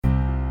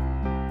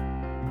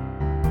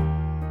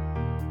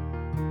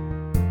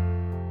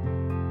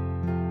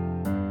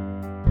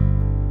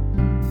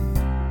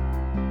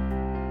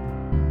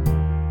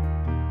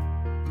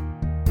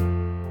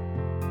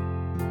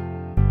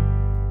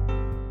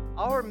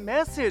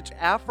message,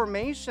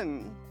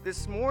 affirmation,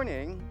 this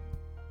morning.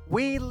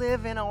 We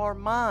live in our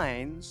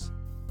minds,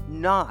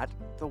 not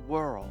the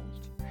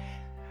world.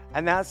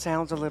 And that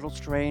sounds a little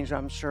strange,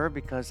 I'm sure,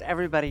 because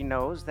everybody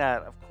knows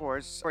that, of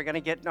course, we're going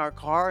to get in our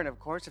car, and of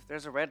course, if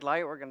there's a red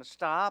light, we're going to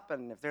stop,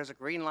 and if there's a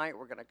green light,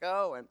 we're going to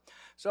go. And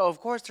so,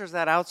 of course, there's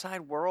that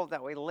outside world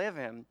that we live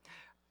in.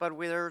 But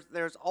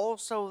there's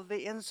also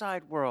the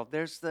inside world.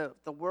 There's the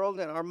world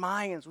in our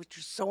minds, which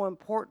is so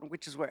important,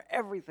 which is where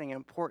everything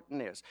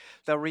important is.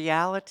 The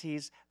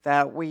realities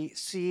that we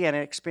see and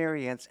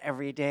experience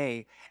every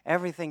day,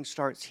 everything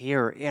starts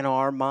here in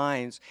our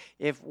minds.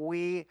 If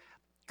we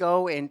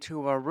go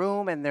into a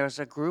room and there's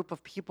a group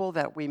of people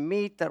that we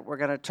meet that we're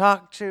going to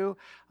talk to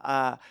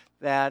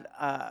that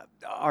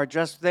are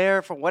just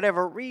there for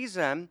whatever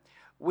reason,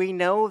 we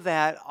know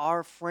that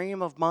our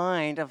frame of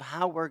mind of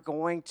how we're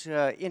going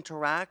to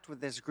interact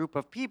with this group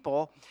of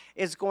people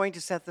is going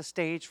to set the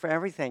stage for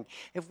everything.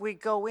 If we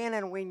go in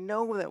and we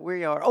know that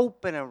we are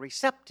open and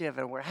receptive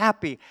and we're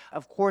happy,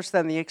 of course,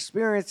 then the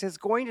experience is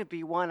going to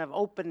be one of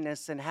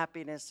openness and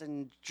happiness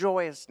and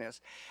joyousness.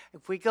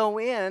 If we go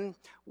in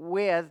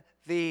with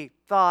the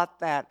thought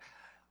that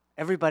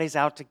everybody's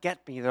out to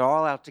get me, they're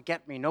all out to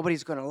get me,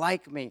 nobody's going to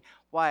like me,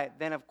 why,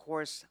 then of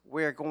course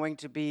we're going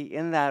to be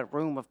in that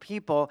room of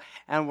people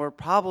and we're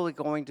probably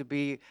going to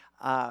be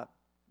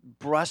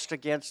brushed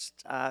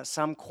against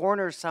some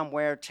corner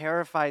somewhere,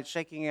 terrified,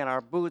 shaking in our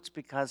boots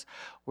because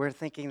we're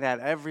thinking that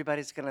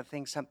everybody's going to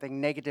think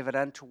something negative and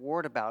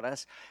untoward about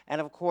us.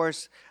 And of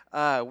course,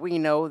 we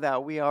know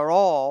that we are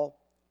all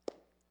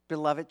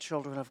beloved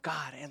children of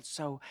God. And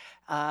so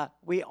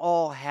we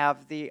all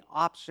have the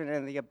option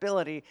and the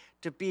ability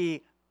to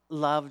be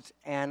loved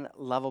and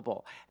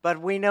lovable. But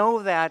we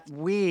know that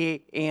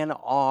we, in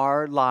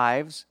our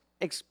lives,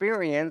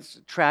 experience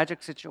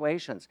tragic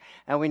situations.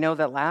 And we know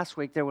that last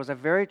week there was a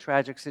very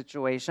tragic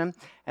situation.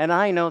 And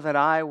I know that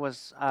I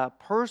was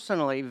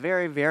personally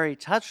very, very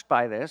touched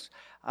by this.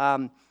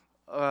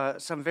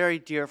 Some very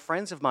dear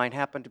friends of mine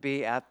happened to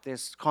be at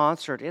this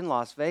concert in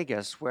Las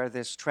Vegas where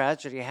this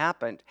tragedy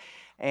happened.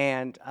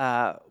 And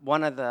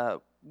one of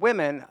the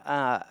women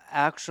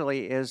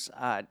actually is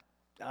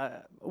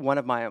one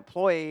of my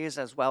employees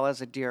as well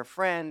as a dear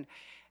friend.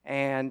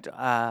 And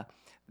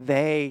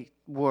they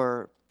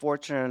were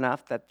fortunate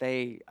enough that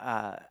they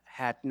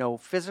had no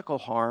physical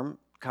harm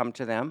come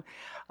to them.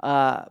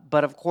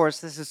 But of course,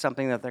 this is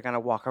something that they're going to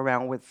walk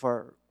around with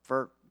for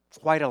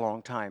quite a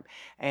long time.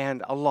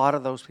 And a lot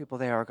of those people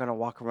there are going to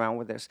walk around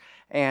with this.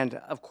 And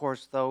of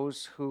course,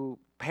 those who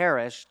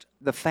perished,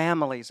 the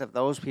families of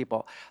those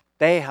people,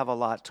 they have a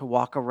lot to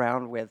walk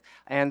around with.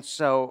 And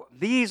so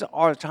these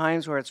are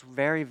times where it's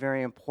very,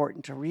 very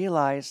important to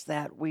realize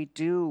that we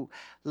do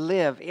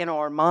live in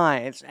our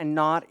minds and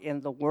not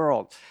in the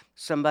world.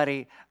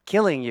 Somebody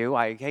killing you,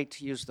 I hate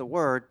to use the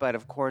word, but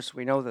of course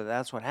we know that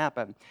that's what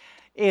happened,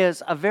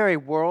 is a very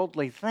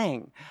worldly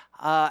thing.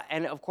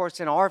 And of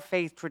course, in our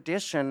faith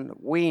tradition,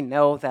 we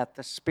know that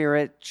the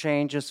spirit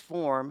changes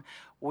form.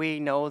 We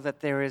know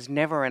that there is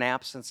never an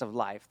absence of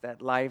life,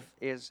 that life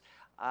is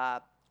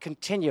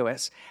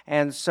continuous.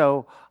 And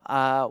so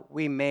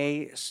we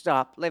may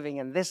stop living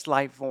in this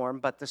life form,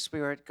 but the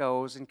spirit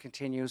goes and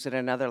continues in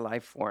another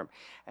life form.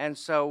 And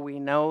so we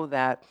know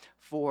that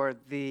for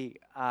the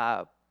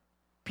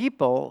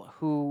people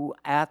who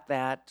at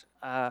that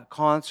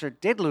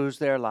concert did lose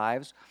their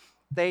lives,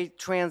 they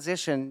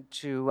transitioned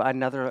to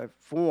another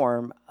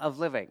form of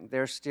living.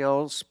 They're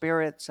still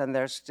spirits and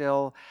they're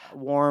still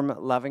warm,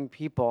 loving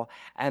people,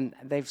 and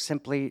they've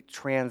simply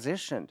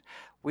transitioned.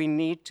 We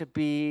need to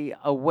be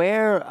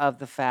aware of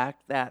the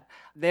fact that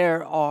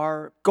there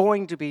are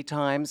going to be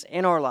times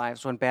in our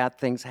lives when bad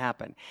things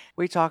happen.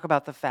 We talk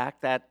about the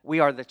fact that we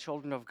are the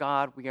children of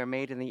God. We are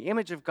made in the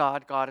image of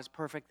God. God is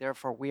perfect,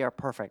 therefore we are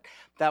perfect.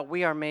 That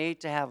we are made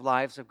to have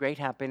lives of great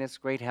happiness,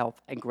 great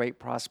health, and great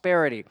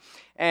prosperity.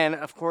 And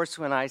of course,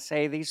 when I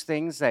say these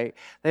things, they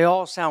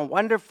all sound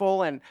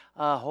wonderful, and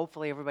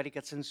hopefully everybody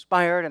gets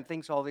inspired and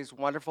thinks all these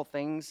wonderful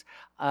things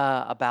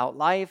about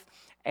life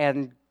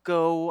and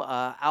go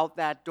out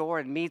that door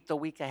and meet the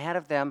week ahead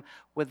of them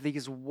with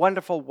these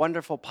wonderful,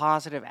 wonderful,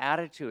 positive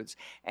attitudes.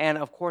 And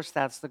of course,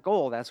 that's the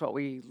goal. That's what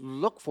we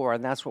look for,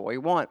 and that's what we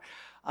want.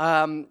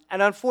 An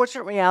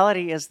unfortunate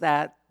reality is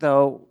that,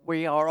 though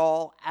we are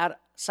all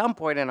at some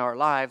point in our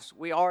lives,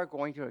 we are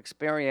going to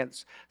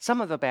experience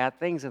some of the bad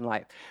things in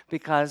life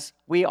because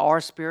we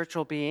are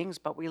spiritual beings,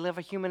 but we live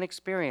a human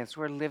experience.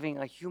 We're living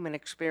a human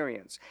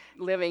experience.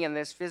 Living in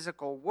this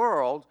physical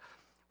world,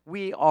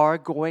 we are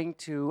going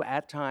to,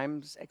 at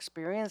times,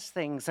 experience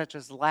things such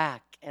as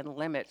lack and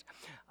limit.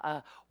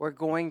 We're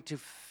going to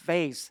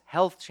face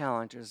health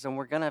challenges, and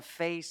we're going to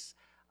face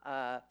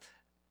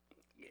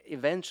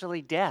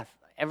eventually death.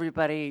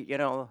 Everybody,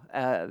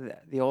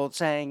 the old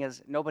saying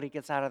is, nobody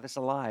gets out of this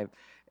alive.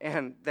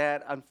 And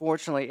that,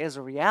 unfortunately, is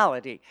a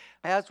reality.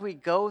 As we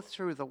go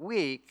through the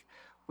week,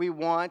 we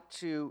want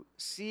to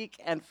seek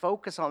and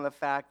focus on the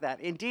fact that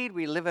indeed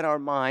we live in our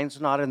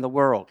minds, not in the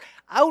world.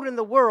 Out in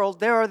the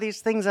world, there are these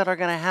things that are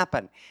going to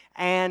happen.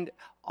 And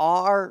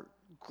our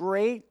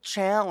great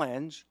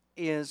challenge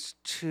is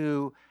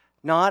to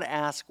not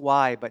ask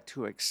why, but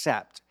to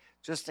accept.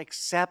 Just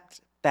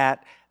accept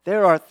that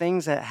there are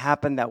things that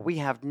happen that we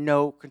have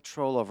no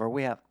control over.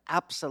 We have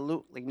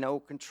absolutely no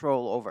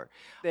control over.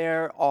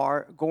 There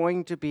are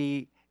going to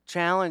be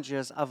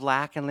challenges of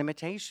lack and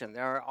limitation.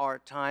 There are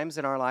times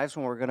in our lives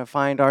when we're going to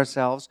find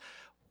ourselves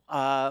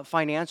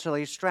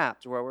financially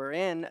strapped, where we're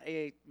in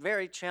a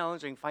very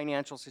challenging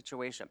financial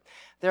situation.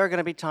 There are going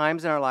to be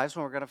times in our lives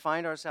when we're going to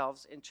find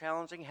ourselves in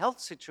challenging health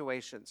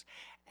situations.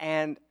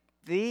 And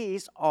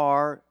these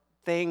are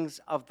things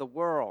of the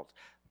world.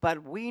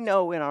 But we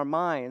know in our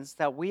minds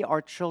that we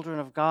are children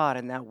of God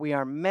and that we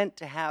are meant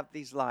to have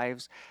these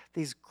lives,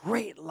 these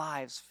great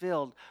lives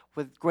filled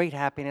with great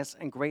happiness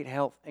and great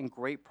health and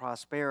great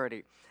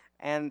prosperity.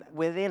 And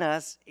within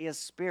us is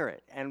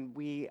spirit, and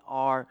we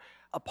are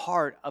a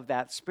part of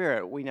that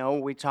spirit. We know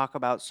we talk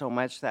about so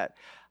much that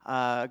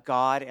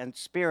God and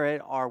spirit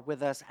are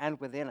with us and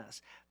within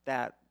us,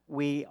 that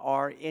we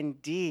are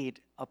indeed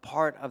a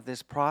part of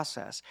this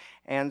process.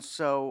 And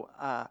so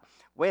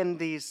when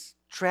these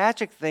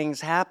tragic things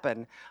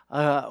happen,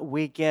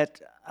 we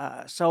get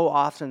so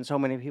often, so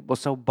many people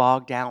so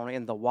bogged down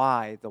in the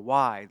why,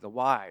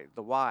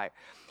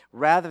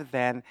 rather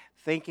than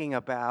thinking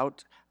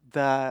about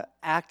the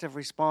active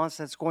response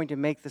that's going to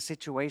make the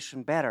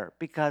situation better,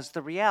 because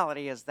the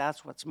reality is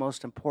that's what's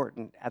most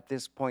important at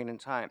this point in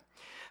time.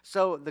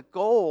 So the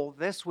goal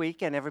this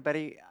week, and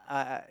everybody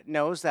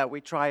knows that we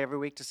try every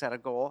week to set a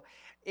goal,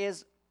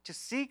 is to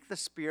seek the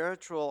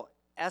spiritual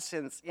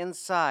essence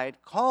inside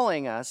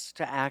calling us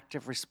to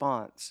active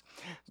response.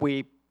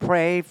 We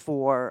pray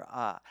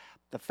for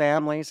the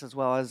families as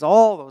well as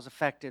all those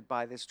affected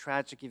by this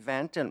tragic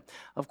event. And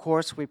of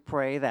course, we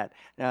pray that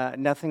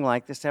nothing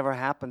like this ever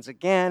happens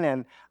again.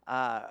 And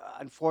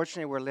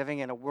unfortunately, we're living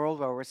in a world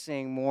where we're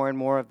seeing more and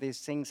more of these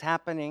things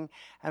happening.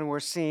 And we're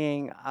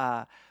seeing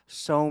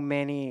so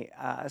many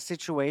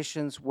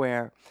situations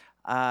where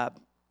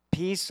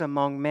peace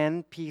among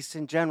men, peace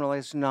in general,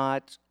 is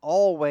not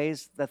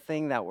always the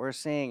thing that we're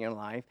seeing in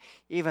life,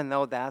 even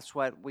though that's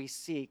what we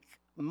seek.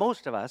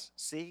 Most of us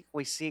seek.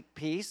 We seek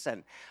peace,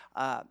 and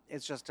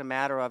it's just a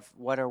matter of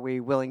what are we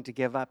willing to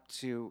give up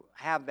to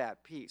have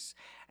that peace.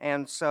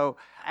 And so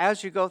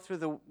as you go through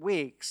the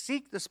week,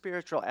 seek the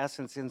spiritual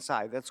essence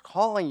inside that's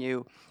calling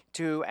you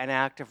to an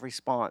active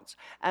response.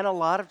 And a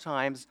lot of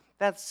times,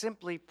 that's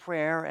simply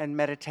prayer and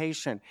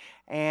meditation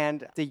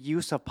and the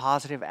use of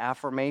positive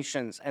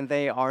affirmations, and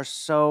they are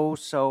so,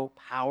 so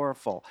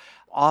powerful.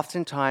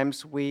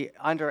 Oftentimes, we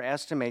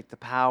underestimate the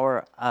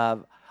power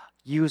of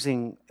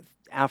using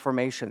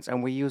affirmations,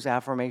 and we use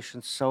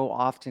affirmations so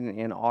often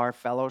in our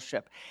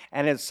fellowship,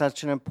 and it's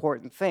such an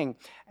important thing.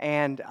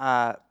 And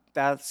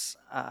that's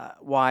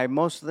why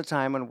most of the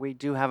time when we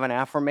do have an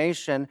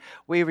affirmation,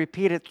 we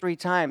repeat it 3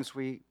 times.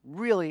 We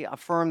really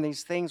affirm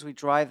these things. We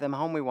drive them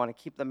home. We want to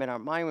keep them in our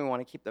mind. We want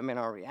to keep them in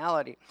our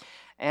reality.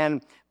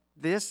 And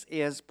this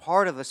is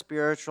part of the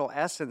spiritual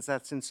essence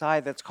that's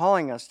inside that's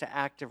calling us to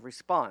active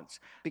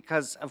response.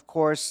 Because, of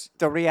course,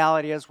 the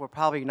reality is we're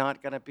probably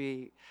not going to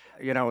be,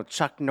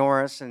 Chuck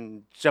Norris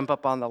and jump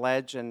up on the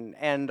ledge and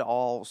end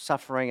all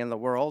suffering in the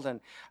world. And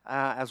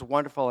as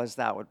wonderful as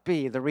that would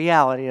be, the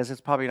reality is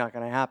it's probably not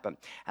going to happen.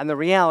 And the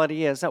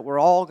reality is that we're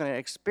all going to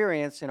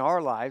experience in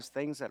our lives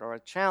things that are a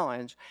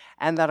challenge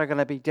and that are going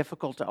to be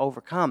difficult to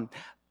overcome.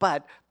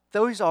 But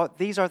these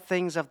are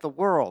things of the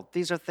world.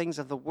 These are things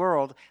of the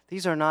world.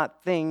 These are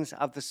not things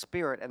of the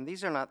spirit. And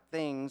these are not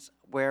things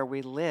where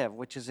we live,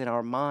 which is in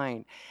our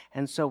mind.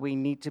 And so we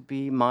need to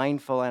be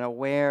mindful and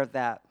aware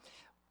that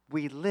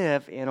we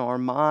live in our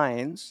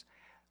minds.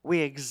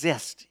 We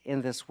exist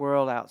in this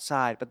world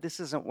outside, but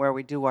this isn't where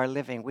we do our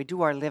living. We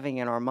do our living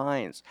in our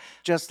minds.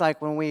 Just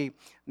like when we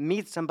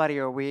meet somebody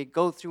or we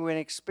go through an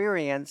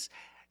experience,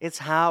 it's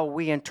how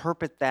we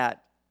interpret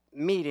that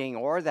meeting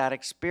or that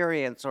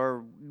experience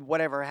or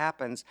whatever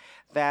happens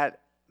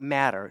that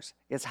matters.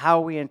 It's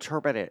how we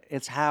interpret it.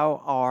 It's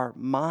how our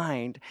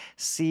mind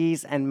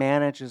sees and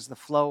manages the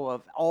flow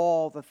of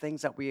all the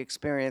things that we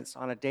experience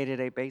on a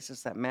day-to-day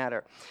basis that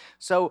matter.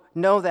 So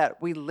know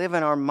that we live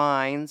in our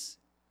minds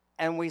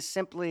and we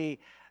simply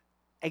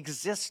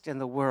exist in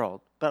the world,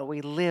 but we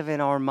live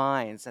in our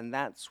minds, and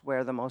that's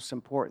where the most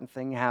important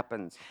thing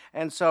happens.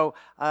 And so,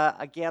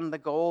 again, the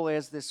goal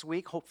is this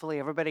week, hopefully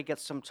everybody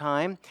gets some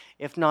time,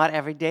 if not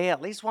every day,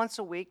 at least once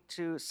a week,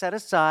 to set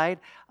aside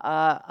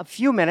a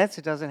few minutes.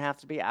 It doesn't have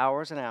to be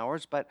hours and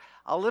hours, but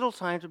a little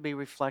time to be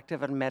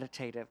reflective and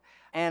meditative.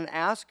 And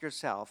ask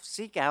yourself,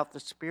 seek out the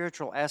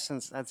spiritual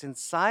essence that's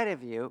inside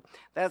of you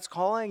that's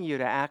calling you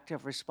to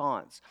active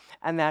response.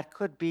 And that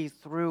could be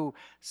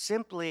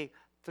simply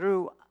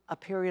through a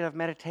period of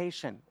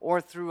meditation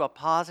or through a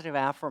positive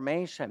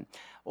affirmation,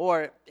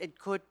 or it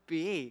could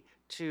be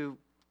to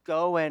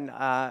go and,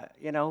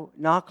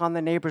 knock on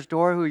the neighbor's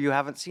door who you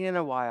haven't seen in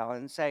a while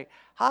and say,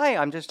 "Hi,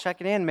 I'm just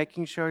checking in,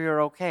 making sure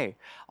you're okay."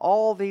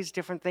 All these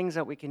different things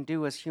that we can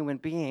do as human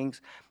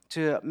beings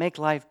to make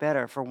life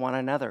better for one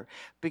another,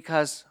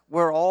 because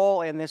we're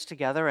all in this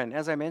together. And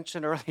as I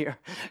mentioned earlier,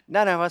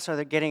 none of us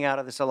are getting out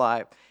of this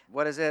alive.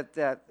 What is it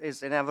that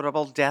is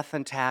inevitable? Death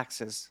and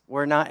taxes.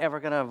 We're not ever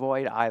going to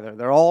avoid either.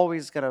 They're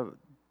always going to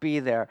be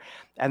there.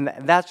 And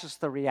that's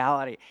just the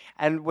reality.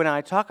 And when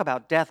I talk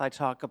about death, I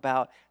talk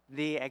about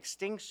the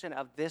extinction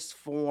of this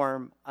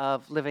form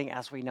of living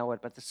as we know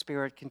it, but the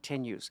spirit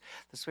continues.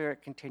 The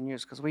spirit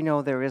continues because we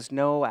know there's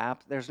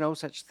no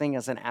such thing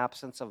as an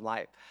absence of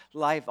life.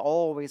 Life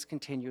always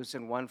continues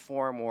in one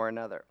form or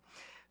another.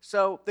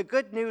 So the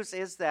good news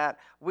is that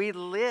we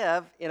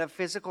live in a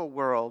physical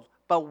world,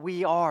 but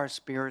we are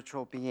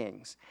spiritual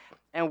beings.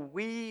 And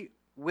we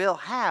will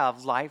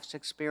have life's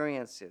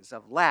experiences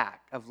of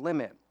lack, of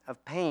limit,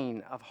 of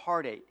pain, of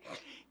heartache.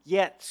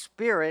 Yet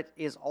spirit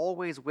is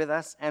always with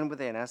us and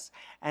within us,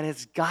 and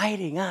is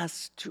guiding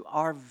us to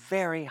our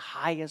very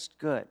highest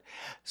good.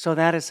 So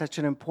that is such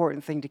an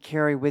important thing to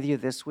carry with you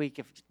this week.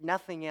 If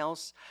nothing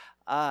else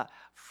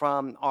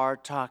from our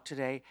talk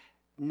today,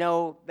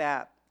 know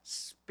that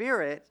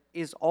spirit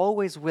is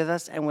always with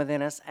us and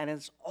within us, and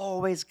is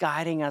always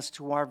guiding us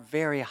to our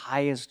very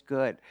highest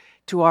good.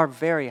 To our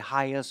very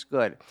highest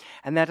good.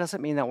 And that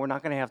doesn't mean that we're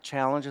not going to have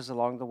challenges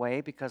along the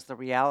way, because the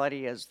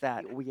reality is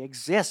that we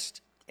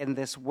exist in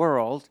this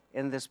world,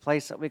 in this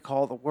place that we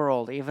call the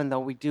world, even though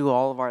we do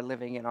all of our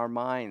living in our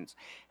minds,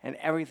 and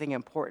everything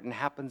important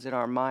happens in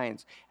our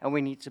minds, and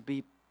we need to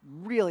be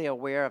really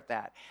aware of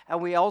that.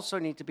 And we also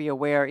need to be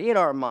aware in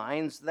our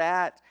minds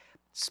that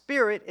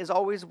spirit is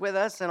always with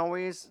us and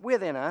always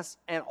within us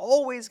and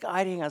always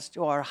guiding us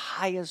to our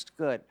highest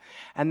good.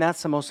 And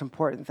that's the most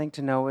important thing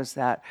to know, is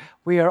that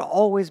we are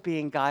always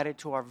being guided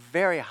to our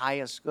very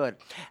highest good.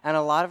 And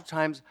a lot of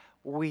times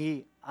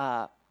we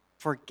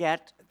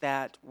forget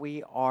that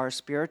we are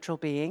spiritual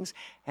beings,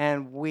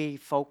 and we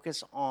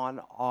focus on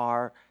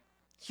our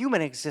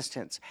human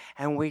existence,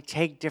 and we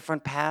take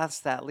different paths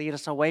that lead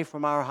us away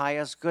from our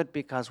highest good,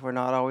 because we're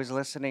not always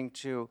listening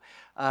to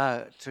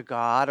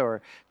God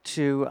or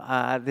to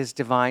this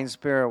divine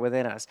spirit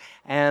within us.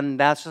 And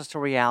that's just a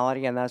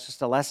reality, and that's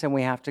just a lesson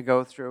we have to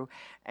go through.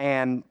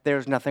 And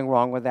there's nothing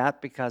wrong with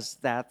that, because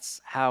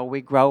that's how we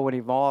grow and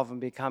evolve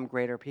and become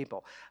greater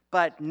people.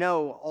 But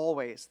know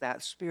always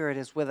that spirit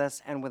is with us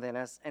and within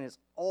us, and is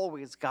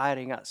always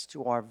guiding us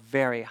to our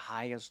very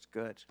highest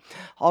good.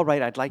 All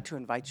right, I'd like to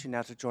invite you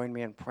now to join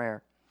me in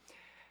prayer.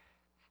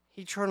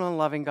 Eternal and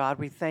loving God,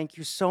 we thank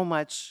you so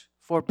much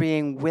for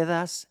being with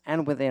us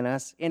and within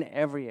us in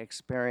every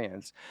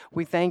experience.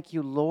 We thank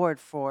you, Lord,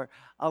 for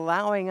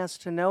allowing us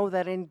to know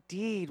that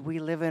indeed we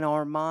live in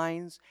our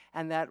minds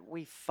and that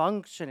we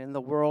function in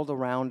the world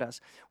around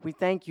us. We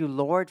thank you,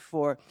 Lord,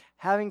 for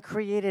having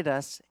created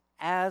us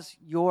as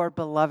your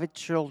beloved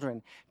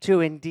children to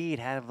indeed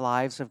have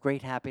lives of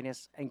great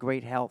happiness and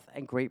great health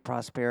and great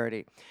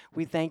prosperity.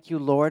 We thank you,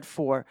 Lord,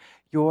 for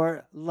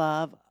your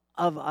love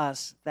of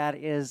us that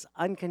is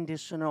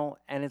unconditional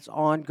and it's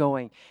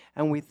ongoing.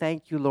 And we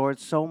thank you, Lord,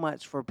 so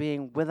much for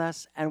being with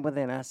us and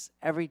within us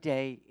every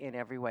day in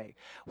every way.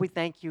 We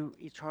thank you,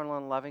 eternal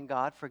and loving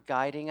God, for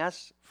guiding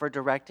us, for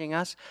directing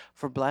us,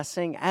 for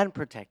blessing and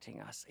protecting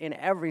us in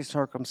every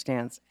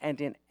circumstance and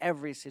in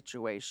every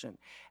situation,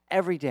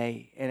 every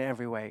day in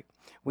every way.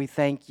 We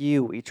thank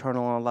you,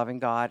 eternal and loving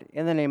God,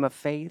 in the name of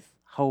faith,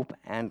 hope,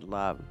 and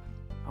love.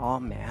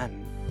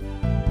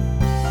 Amen.